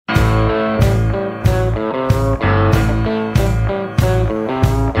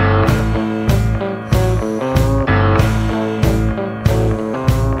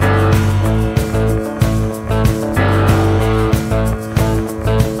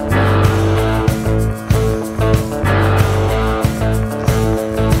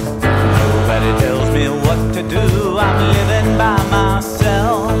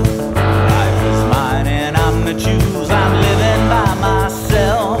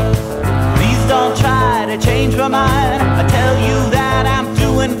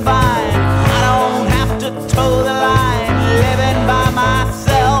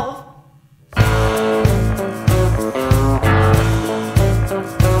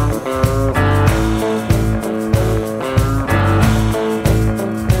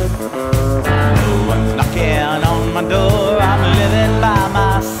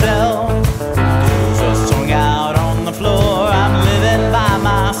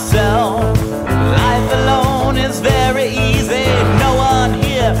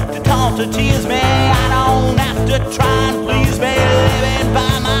to tease me. I don't have to try and please me. Living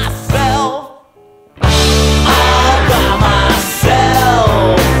by myself. All by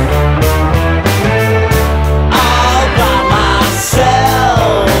myself. All by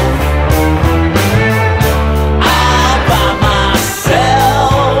myself. All by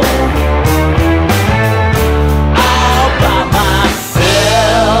myself. All by myself.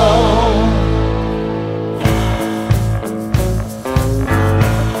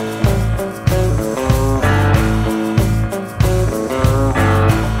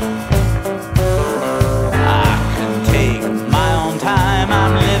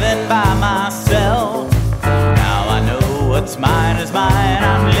 What's mine is mine,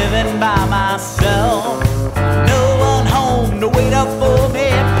 I'm living by myself.